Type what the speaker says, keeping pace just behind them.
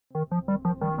Well,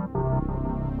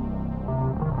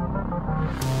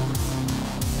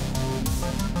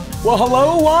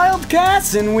 hello,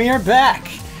 Wildcats, and we are back.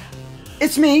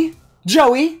 It's me,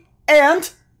 Joey,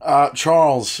 and...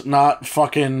 Charles, not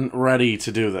fucking ready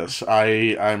to do this.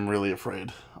 I'm really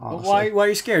afraid, honestly. Why are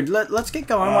you scared? Let's get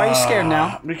going. Why are you scared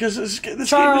now? Because this game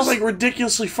Charles, is, like,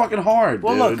 ridiculously fucking hard,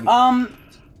 well, dude. look,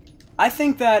 I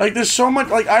think that... Like, there's so much...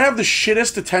 Like, I have the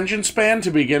shittest attention span to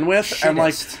begin with, Shittest. and,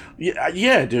 like...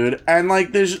 Yeah, dude. And,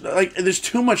 like, there's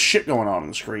too much shit going on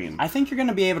the screen. I think you're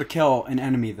gonna be able to kill an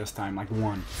enemy this time, like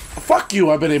one. Fuck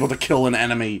you, I've been able to kill an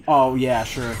enemy. Oh, yeah,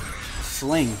 sure.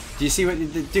 Sling. Do you see what...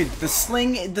 Dude, the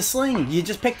sling. You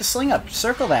just pick the sling up.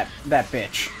 Circle that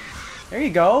bitch. There you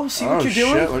go. See what you're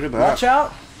doing? Shit, look at that. Watch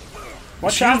out.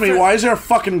 Excuse me, why is there a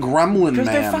fucking gremlin, man? Because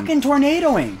they're fucking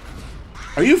tornadoing.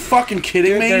 Are you fucking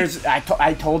kidding me?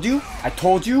 I told you,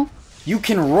 you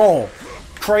can roll.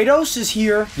 Kratos is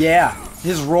here. Yeah,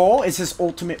 his roll is his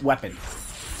ultimate weapon.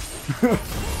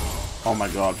 Oh my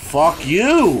god, fuck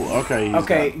you! Okay,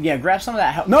 okay, dead. yeah, grab some of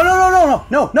that health. No! I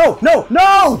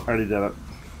Already did it.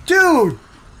 Dude!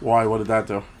 Why? What did that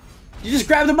do? You just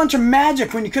grabbed a bunch of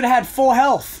magic when you could have had full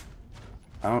health.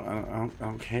 I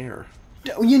don't care.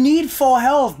 You need full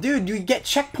health, dude. You get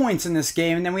checkpoints in this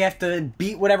game, and then we have to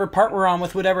beat whatever part we're on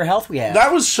with whatever health we have.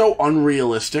 That was so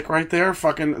unrealistic right there.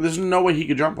 Fucking, there's no way he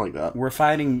could jump like that. We're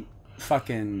fighting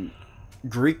fucking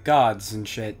Greek gods and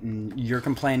shit, and you're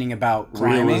complaining about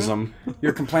realism.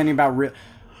 You're complaining about real.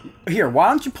 Here, why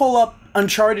don't you pull up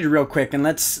Uncharted real quick, and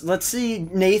let's see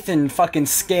Nathan fucking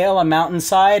scale a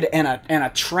mountainside and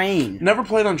a train. Never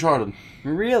played Uncharted.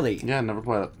 Really? Yeah, never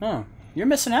played it. Oh, you're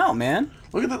missing out, man.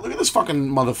 Look at this fucking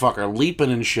motherfucker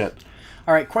leaping and shit.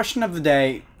 All right, question of the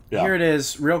day. Yeah. Here it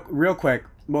is, real quick.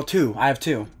 Well, two. I have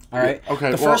two. All right. Yeah,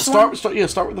 okay. The well, first one,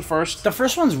 start with the first. The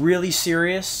first one's really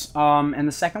serious. And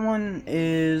the second one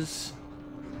is.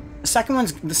 The second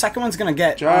one's gonna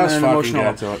get Just on an fucking emotional.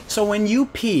 get to it. So when you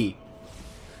pee,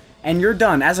 and you're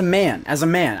done as a man,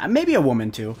 maybe a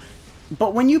woman too,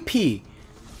 but when you pee,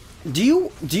 do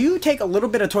you take a little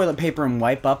bit of toilet paper and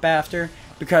wipe up after?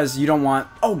 Because you don't want...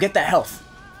 Oh, get that health.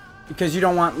 Because you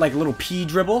don't want, like, little pee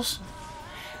dribbles.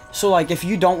 So, like, if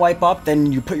you don't wipe up,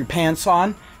 then you put your pants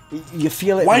on. You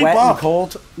feel it wet and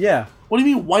cold. Yeah. What do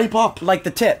you mean, wipe up? Like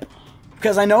the tip.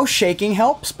 Because I know shaking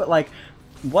helps, but, like,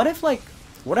 what if or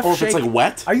if it's, like,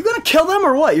 wet? Are you going to kill them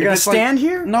or what? You're going to stand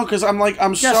here? No, because I'm so... You're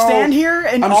going to stand here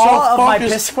in awe of my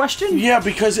piss question? Yeah,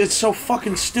 because it's so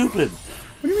fucking stupid.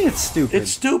 What do you mean it's stupid? It's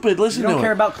stupid. Listen to it. You don't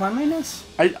care about cleanliness?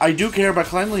 I do care about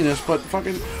cleanliness, but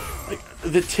fucking... Like,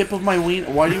 the tip of my wiener...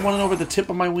 Why do you want to know about the tip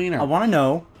of my wiener? I want to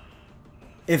know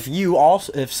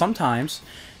if sometimes,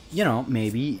 you know,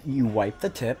 maybe you wipe the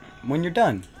tip when you're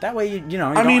done. That way, you know,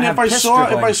 I mean, if I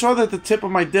saw that the tip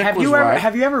of my dick was wet...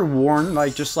 Have you ever worn,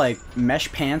 like, just, like,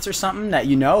 mesh pants or something that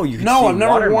you know you can see No, I've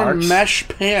never worn watermarks? mesh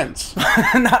pants.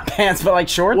 Not pants, but, like,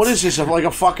 shorts? What is this, like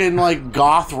a fucking, like,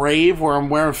 goth rave where I'm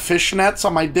wearing fishnets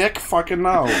on my dick? Fucking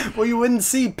no. Well, you wouldn't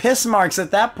see piss marks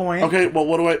at that point. Okay, well,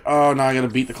 what do I... Oh, now I gotta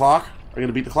beat the clock? I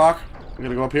gotta beat the clock? I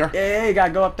gotta go up here? Yeah, you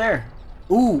gotta go up there.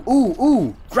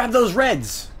 Ooh. Grab those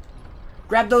reds.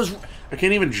 Grab those... I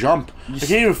can't even jump. I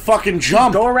can't even fucking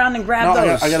jump. Go around and grab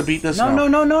those. I gotta beat this now.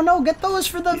 No. Get those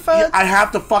for the... Yeah, I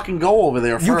have to fucking go over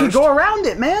there first. You can go around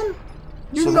it, man.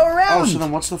 You can go around. Oh, so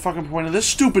then what's the fucking point of this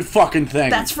stupid fucking thing?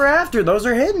 That's for after. Those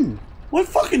are hidden. What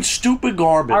fucking stupid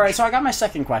garbage. Alright, so I got my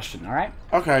second question, alright?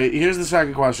 Okay, here's the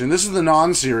second question. This is the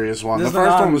non-serious one. The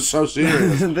first one was so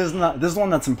serious. This is one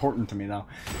that's important to me, though.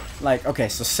 Like, okay,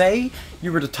 so say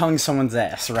you were to tongue someone's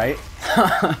ass, right?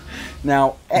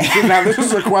 Now this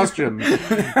is a question.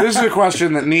 This is a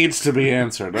question that needs to be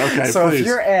answered. Okay, so please. If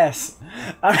your ass,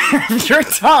 if your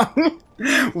tongue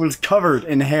was covered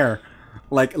in hair,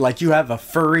 like you have a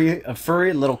furry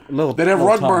little. They'd have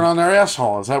rug burn on their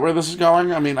asshole. Is that where this is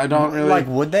going? I mean, I don't really... Like,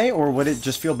 would they, or would it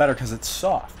just feel better because it's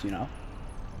soft, you know?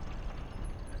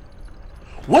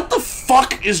 What the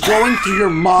fuck is going through your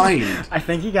mind? I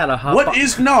think you gotta hop on. What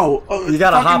is... No. You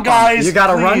gotta hop guys, on. You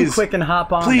gotta please, run quick and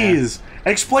hop on. Please.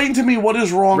 Explain to me what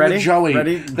is wrong with Joey.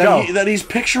 Ready? Go. That he's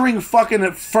picturing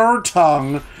fucking fur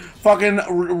tongue fucking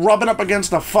rubbing up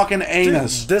against the fucking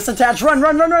anus. Disattach,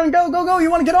 run, go. You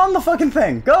want to get on the fucking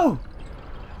thing. Go.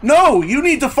 No, you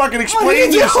need to fucking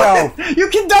explain yourself. You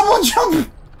can double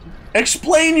jump.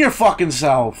 Explain your fucking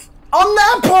self. On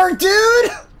that part,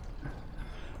 dude.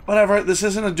 Whatever, this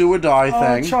isn't a do or die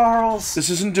thing. Oh, Charles. This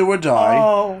isn't do or die.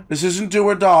 Oh. This isn't do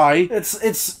or die. It's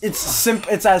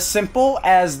as simple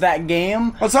as that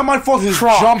game. Well, it's not my fault. His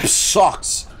Croc. jump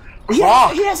sucks.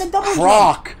 Croc. He has a double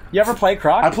Croc. jump. You ever play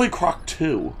Croc? I played Croc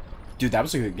 2. Dude, that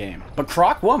was a good game. But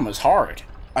Croc 1 was hard.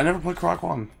 I never played Croc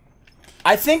 1.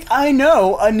 I think I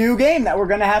know a new game that we're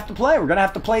gonna have to play. We're gonna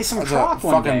have to play some That's Croc a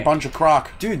one fucking day. bunch of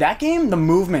Croc. Dude, that game, the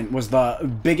movement was the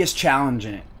biggest challenge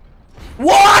in it.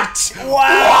 What?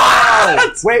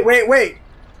 Wow! What? Wait.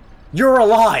 You're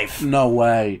alive. No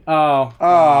way. Oh.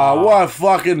 Oh, what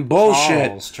fucking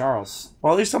bullshit. Charles.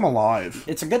 Well, at least I'm alive.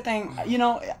 It's a good thing. You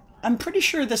know, I'm pretty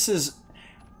sure this is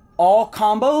all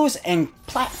combos and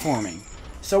platforming.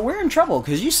 So we're in trouble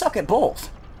because you suck at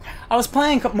both. I was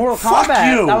playing Mortal Fuck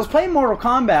Kombat. you. I was playing Mortal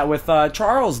Kombat with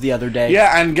Charles the other day.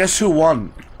 Yeah, and guess who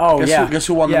won? Oh, yeah. Guess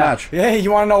who won the match? Yeah,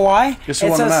 you want to know why? Guess who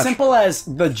won the match? It's as simple as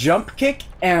the jump kick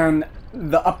and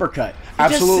the uppercut.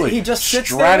 Absolutely. He just sits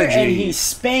Strategy. there and he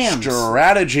spams.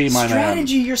 Strategy, my man.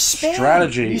 Strategy, you're spam.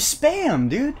 Strategy. You spam,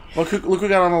 dude. Look who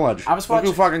got on the ledge. I was watching.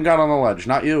 Look who fucking got on the ledge.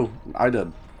 Not you. I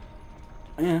did.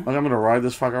 Yeah. Look, I'm gonna ride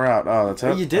this fucker out. Oh, that's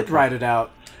it? You did ride it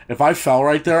out. If I fell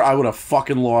right there, I would have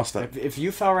fucking lost it. If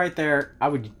you fell right there, I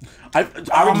would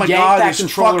Oh my yank god, that this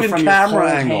controller fucking from camera your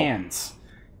cold angle. hands.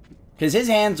 Because his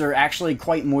hands are actually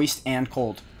quite moist and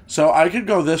cold. So I could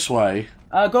go this way.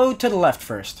 Go to the left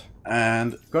first.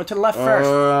 And... Go to the left first.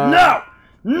 No!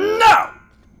 No!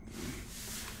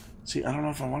 See, I don't know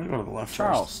if I want to go to the left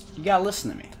Charles, first. you gotta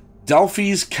listen to me.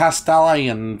 Delphi's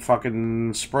Castellan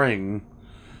fucking spring.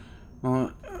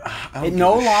 It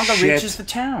no longer reaches the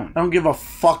town. I don't give a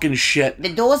fucking shit.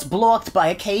 The door's blocked by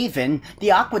a cave-in.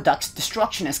 The aqueduct's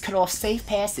destruction has cut off safe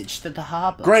passage to the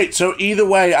harbor. Great, so either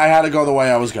way, I had to go the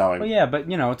way I was going. Well, yeah, but,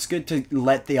 you know, it's good to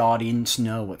let the audience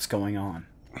know what's going on.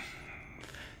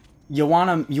 You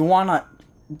wanna...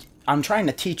 I'm trying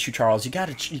to teach you, Charles. You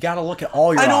gotta look at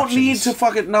all your options. I don't need to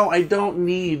fucking... No, I don't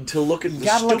need to look at the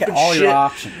gotta stupid look at all shit. your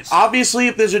options. Obviously,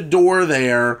 if there's a door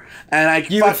there, and I...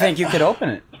 You would think you could open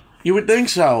it. You would think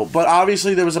so, but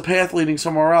obviously there was a path leading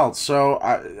somewhere else, so,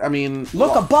 I mean...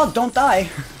 Look, a bug, don't die.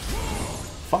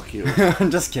 Fuck you.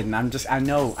 I'm just kidding. I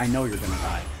know you're gonna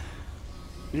die.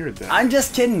 You're dead. I'm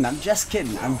just kidding.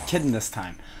 I'm kidding this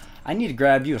time. I need to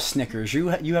grab you a Snickers. You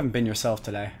haven't been yourself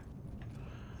today.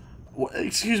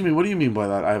 Excuse me, what do you mean by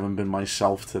that? I haven't been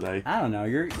myself today. I don't know.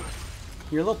 You're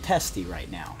a little testy right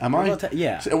now. Am You're a I? little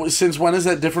yeah. Since when is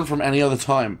that different from any other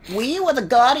time? We were the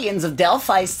guardians of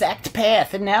Delphi's sacked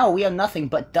path, and now we are nothing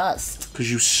but dust. Because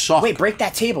you suck. Wait, break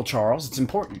that table, Charles. It's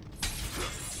important.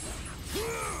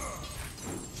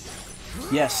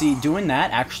 Yeah, see, doing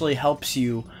that actually helps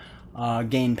you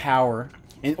gain power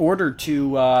in order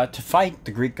to fight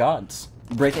the Greek gods.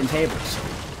 Breaking tables.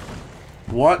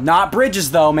 What? Not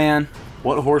bridges, though, man.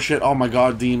 What horseshit? Oh my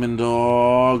god, demon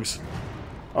dogs.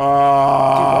 You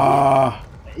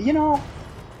know,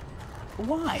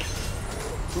 why?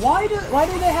 Why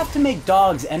do they have to make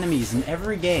dogs enemies in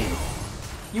every game?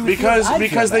 Because I'd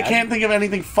feel they bad. can't think of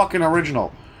anything fucking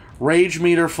original. Rage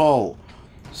meter full.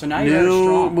 So now you're New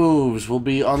strong. moves will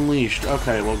be unleashed.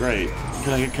 Okay, well great.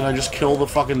 Can I just kill the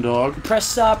fucking dog?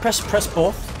 Press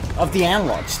both of the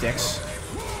analog sticks.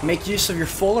 Make use of your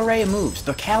full array of moves,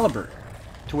 the caliber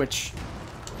to which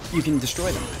you can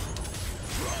destroy them with.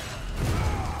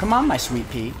 Come on, my sweet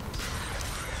pea.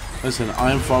 Listen,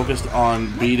 I'm focused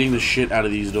on beating the shit out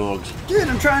of these dogs. Dude,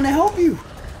 I'm trying to help you.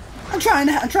 I'm trying.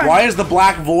 Why is the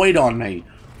black void on me?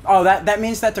 Oh, that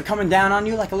means that they're coming down on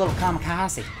you like a little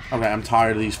kamikaze. Okay, I'm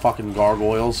tired of these fucking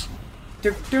gargoyles.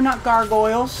 They're not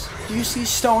gargoyles. Do you see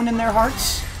stone in their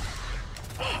hearts?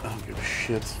 I don't give a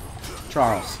shit.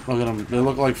 Charles. Look at them. They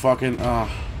look like fucking...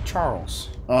 Charles.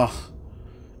 Ugh.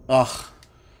 I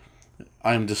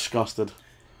am disgusted.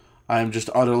 I am just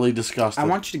utterly disgusted. I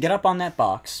want you to get up on that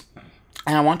box,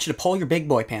 and I want you to pull your big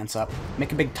boy pants up,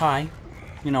 make a big tie,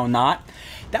 you know, knot.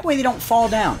 That way they don't fall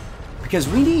down, because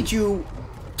we need you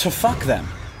to fuck them.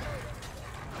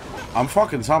 I'm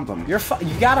fucking something. You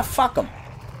gotta fuck them.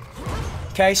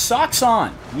 Okay, socks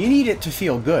on. You need it to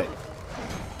feel good.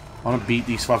 I want to beat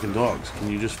these fucking dogs.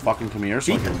 Can you just fucking come here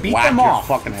so I can Beat whack them your off.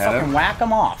 fucking head Fucking in? whack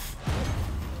them off.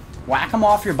 Whack them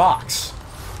off your box.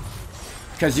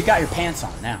 Because you got your pants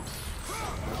on now.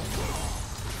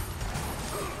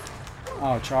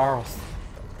 Oh, Charles.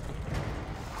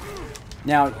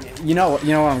 Now, you know what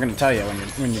I'm going to tell you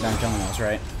when you're done killing those,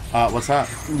 right? What's that?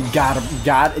 You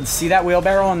gotta see that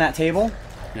wheelbarrow on that table?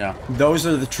 Yeah. Those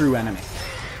are the true enemy.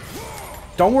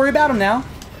 Don't worry about them now.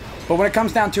 But when it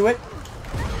comes down to it,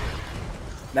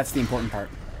 that's the important part.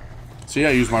 So yeah,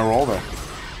 I used my roll there.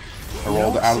 I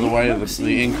rolled out of the way of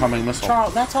the incoming missile.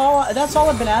 Charles, that's all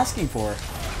I've been asking for.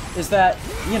 Is that,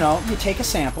 you know, you take a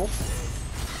sample,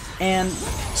 and...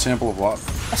 Sample of what?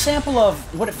 A sample of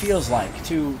what it feels like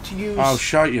to use... Oh,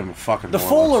 shut you fucking the whore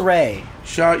full holes. array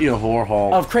Shut your whore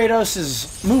hole. of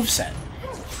Kratos' moveset.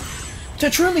 To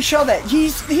truly show that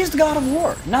he's the god of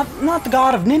war, not the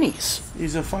god of ninnies.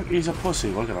 He's a pussy.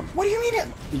 Look at him. What do you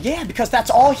mean? Yeah, because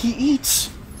that's all he eats.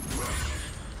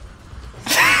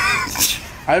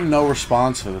 I have no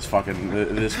response for this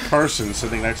this person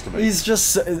sitting next to me.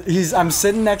 I'm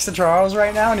sitting next to Charles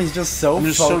right now, and he's just so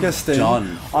focused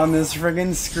on this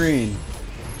friggin' screen.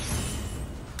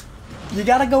 You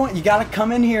gotta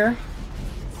come in here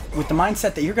with the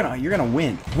mindset that you're gonna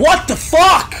win. What the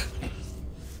fuck?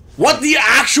 What the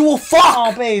actual fuck?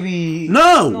 Oh, baby.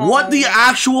 No, what the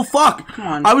actual fuck? Come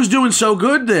on. I was doing so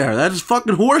good there. That is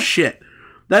fucking horse shit.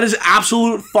 That is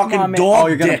absolute fucking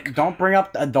dog dick. Don't bring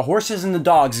up the horses and the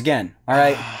dogs again,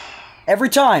 alright? Every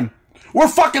time. We're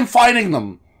fucking fighting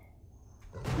them.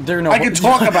 I can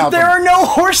talk about There them. are no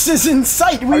horses in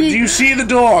sight. Do you see the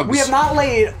dogs? We have not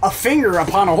laid a finger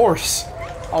upon a horse.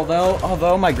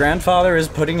 Although my grandfather is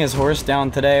putting his horse down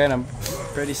today, and I'm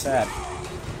pretty sad.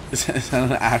 Is that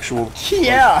an actual...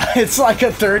 Yeah, it's like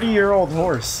a 30-year-old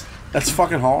horse. That's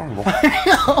fucking horrible. I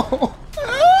know.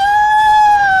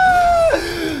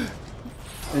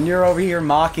 And you're over here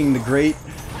mocking the great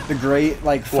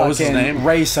like fucking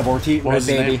race of Red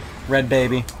Baby.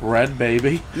 Red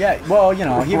Baby? Yeah, well, you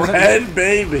know, he was Red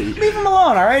Baby. Leave him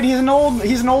alone, all right? He's an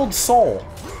old soul.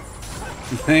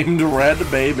 Named Red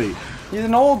Baby. He's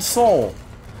an old soul.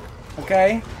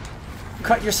 Okay?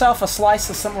 Cut yourself a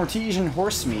slice of some Ortesian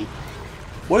horse meat.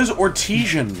 What is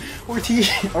Ortesian?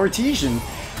 Ortesian.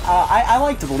 I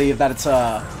like to believe that it's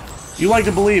a... You like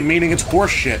to believe, meaning it's horse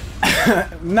shit.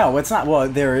 No, it's not. Well,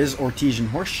 there is Ortesian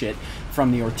horse shit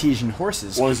from the Ortesian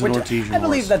horses. What is an Ortesian horse? I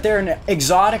believe that they're an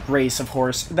exotic race of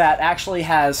horse that actually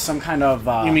has some kind of...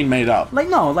 you mean made up? Like,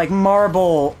 no, like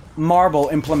marble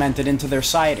implemented into their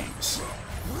sidings.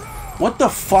 What the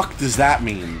fuck does that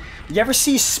mean? You ever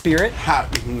see Spirit?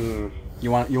 You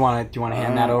want to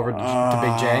hand that over to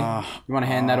Big J? You want to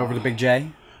hand that over to Big J?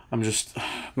 I'm just.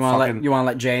 You want to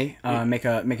let Jay make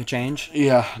a change?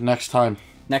 Yeah, next time.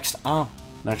 Next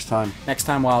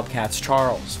time, Wildcats,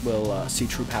 Charles will see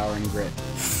true power and grit.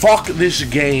 Fuck this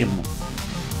game.